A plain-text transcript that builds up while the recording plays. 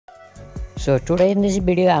So today in this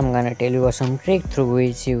video I'm gonna tell you some trick through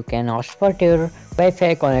which you can hotspot your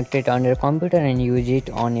Wi-Fi connected on your computer and use it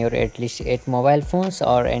on your at least 8 mobile phones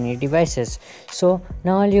or any devices. So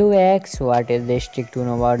now you ask what is this trick. To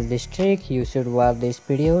know about this trick you should watch this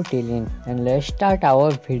video till end, and let's start our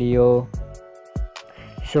video.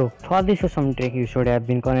 So for this some trick you should have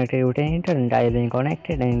been connected with an internet. I have been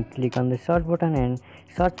connected and click on the search button and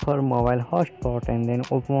search for mobile hotspot and then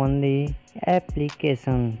open the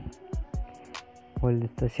application. Well,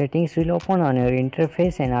 the settings will open on your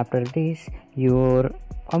interface, and after this your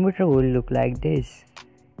computer will look like this.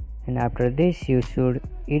 And after this you should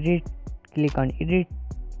edit, click on edit,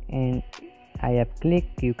 and I have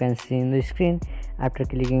clicked, you can see in the screen. After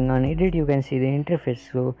clicking on edit you can see the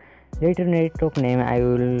interface. So later network name I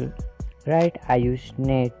will write Aatysh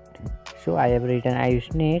net. So I have written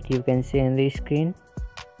Aatysh net, you can see in the screen.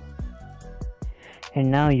 And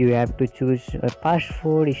now you have to choose a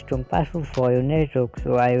password, strong password for your network.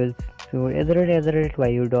 So I will choose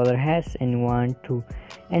 $$ and want to,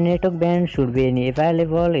 and network band should be any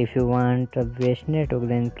available. If you want a best network,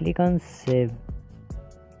 then click on save.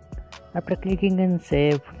 After clicking on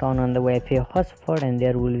save, turn on the Wi-Fi hotspot and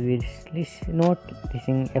there will be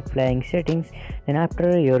noticing applying settings. Then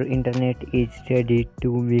after your internet is ready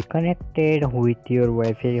to be connected with your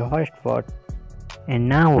Wi-Fi hotspot. And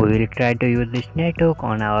now we will try to use this network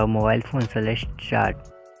on our mobile phone. So let's start.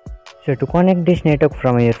 So to connect this network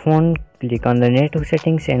from your phone, click on the network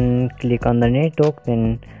settings and click on the network,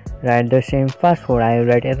 then write the same password. I will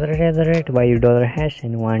write $$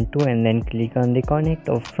 and want to, and then click on the connect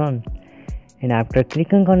option. And after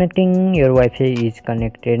clicking connecting, your Wi-Fi is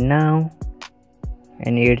connected now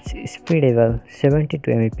and it's speedable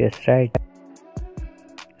 72 Mbps, right?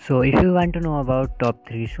 So if you want to know about top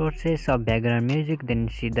 3 sources of background music, then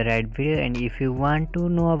see the right video. And if you want to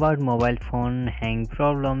know about mobile phone hang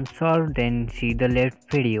problem solved, then see the left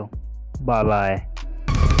video. Bye bye.